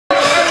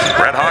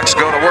Redhawks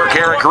go to work.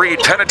 Eric Reed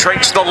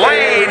penetrates the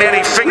lane and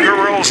he finger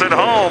rolls it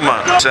home.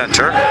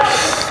 Center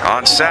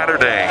on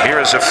Saturday. Here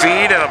is a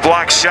feed and a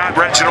block shot.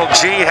 Reginald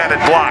G had it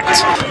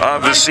blocked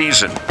of the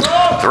season.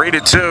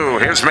 3-2.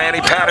 Here's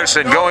Manny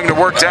Patterson going to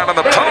work down on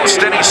the post,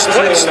 and he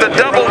splits the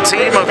double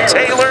team of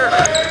Taylor.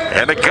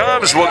 And the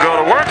Gubs will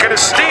go to work at a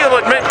steal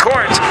at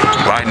midcourt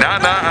by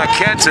Nana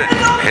Kenton.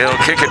 He'll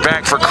kick it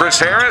back for Chris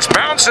Harris.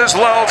 Bounces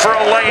low for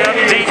a layup.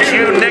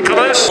 DQ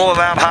Nicholas. Pull it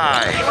out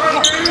high.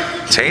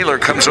 Taylor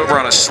comes over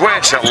on a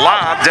switch. A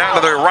lob down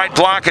to the right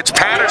block. It's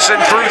Patterson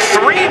through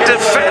three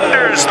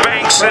defenders.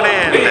 Banks it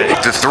in.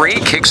 The three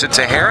kicks it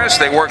to Harris.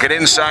 They work it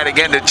inside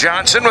again to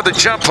Johnson with a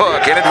jump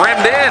hook, and it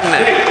rimmed in.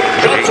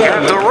 He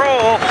got the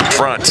roll.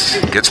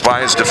 Front. Gets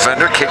by his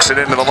defender. Kicks it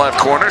into the left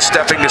corner.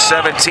 Stepping to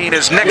 17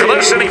 is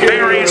Nicholas, and he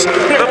buries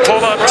the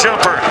pull-up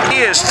jumper.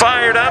 He is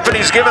fired up, and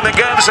he's given the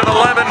Gubs an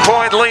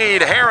 11-point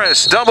lead.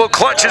 Harris double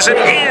clutches it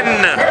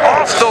in.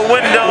 Off the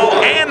window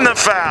and the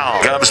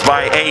foul. Gubs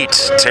by 8.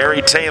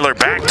 Terry Taylor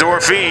backdoor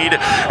feed.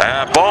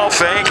 Ball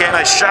fake and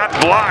a shot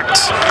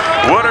blocked.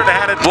 Woodard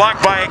had it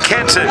blocked by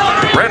Kenton.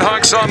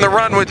 Redhawks on the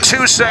run with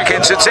 2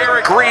 seconds. It's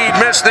Eric Reed.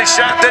 Missed the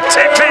shot. The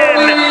tip in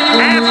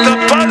at the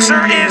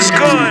buzzer is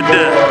good.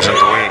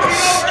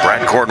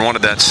 Brad Gordon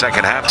wanted that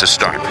second half to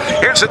start.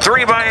 Here's a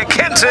three by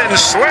Kenton.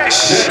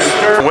 Swish.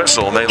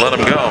 Whistle. They let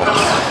him go.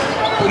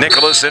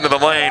 Nicholas into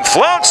the lane,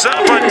 floats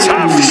up a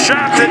tough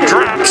shot that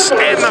drops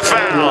in the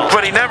foul.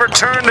 But he never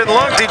turned and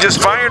looked, he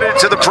just fired it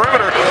to the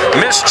perimeter.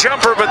 Missed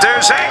jumper, but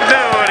there's Agnew,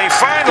 and he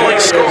finally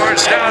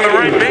scores down the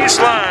right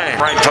baseline.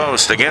 Right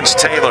post against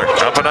Taylor,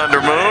 up and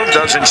under move,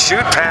 doesn't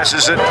shoot,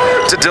 passes it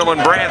to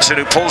Dylan Branson,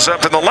 who pulls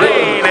up in the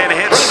lane and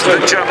hits the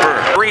jumper.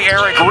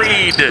 Eric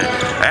Reed,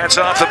 that's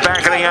off the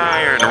back of the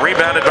iron,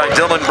 rebounded by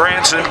Dylan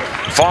Branson.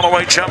 Fall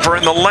away jumper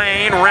in the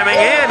lane, rimming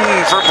in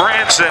for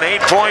Branson.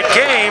 8-point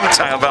game.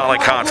 Tile Valley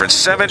Conference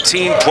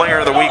 17 Player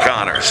of the Week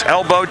honors.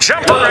 Elbow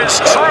jumper is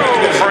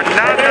true for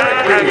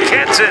Nana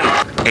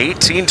Kenton.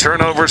 18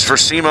 turnovers for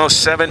SEMO,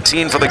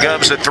 17 for the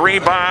Gubs. A three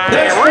by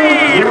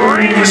Reed,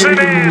 rings it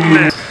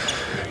in.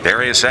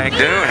 Darius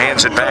Agnew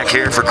hands it back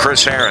here for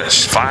Chris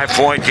Harris.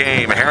 5-point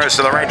game. Harris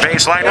to the right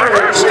baseline,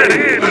 reversed it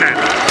in.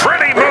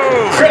 Pretty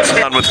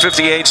move. On with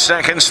 58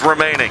 seconds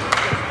remaining.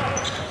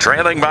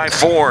 Trailing by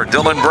 4,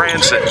 Dylan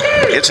Branson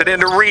hits it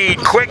into Reed.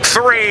 Quick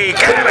three.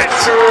 Got it.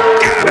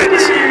 Got it.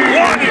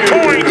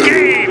 1-point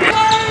game.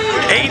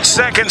 8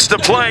 seconds to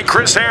play.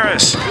 Chris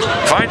Harris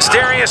finds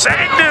Darius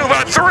Agnew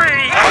a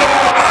three.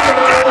 Oh my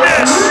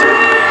goodness.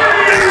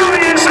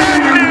 Darius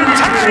Agnew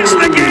ties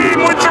the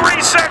game with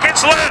 3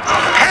 seconds left.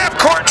 Half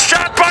court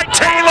shot by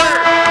Taylor.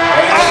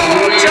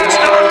 Oh, just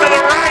off to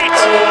the right.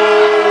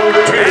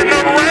 And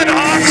the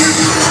Redhawks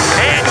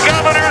and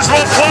Governors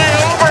will play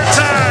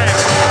overtime.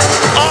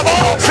 Of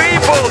all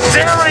people,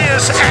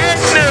 Darius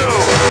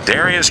Agnew.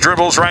 Darius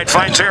dribbles right,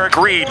 finds Eric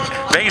Reed.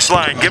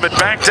 Baseline, give it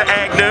back to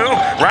Agnew.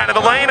 Right of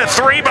the lane, a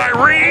three by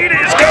Reed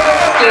is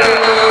good.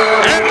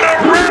 And the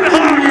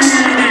Redhawks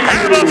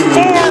have a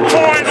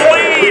 4-point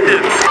lead.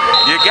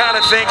 You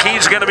gotta think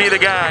he's gonna be the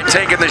guy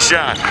taking the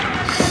shot.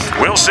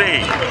 We'll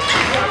see.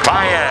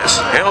 Paez,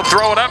 he'll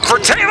throw it up for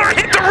Taylor,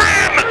 hit the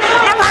rim.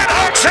 The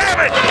Redhawks have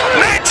it.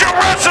 Nigel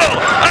Russell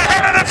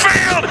ahead of the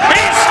field.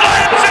 He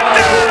slams it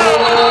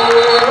down.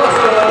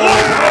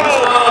 Wow.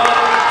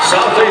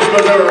 Southeast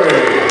Missouri.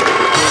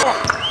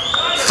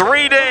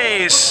 3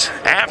 days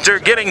after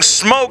getting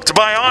smoked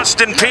by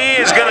Austin Peay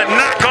is going to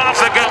knock off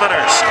the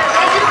Governors.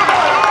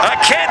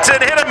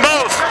 Kenton hit them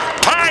both.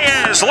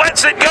 Paez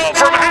lets it go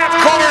from half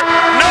court.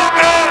 No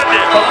good.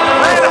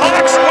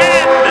 Redhawks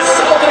win.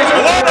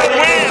 What a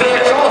win.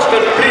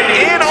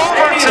 In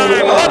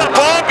overtime. What a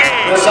ball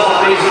game.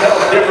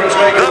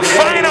 The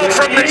final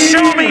from the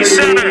Show Me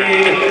Center.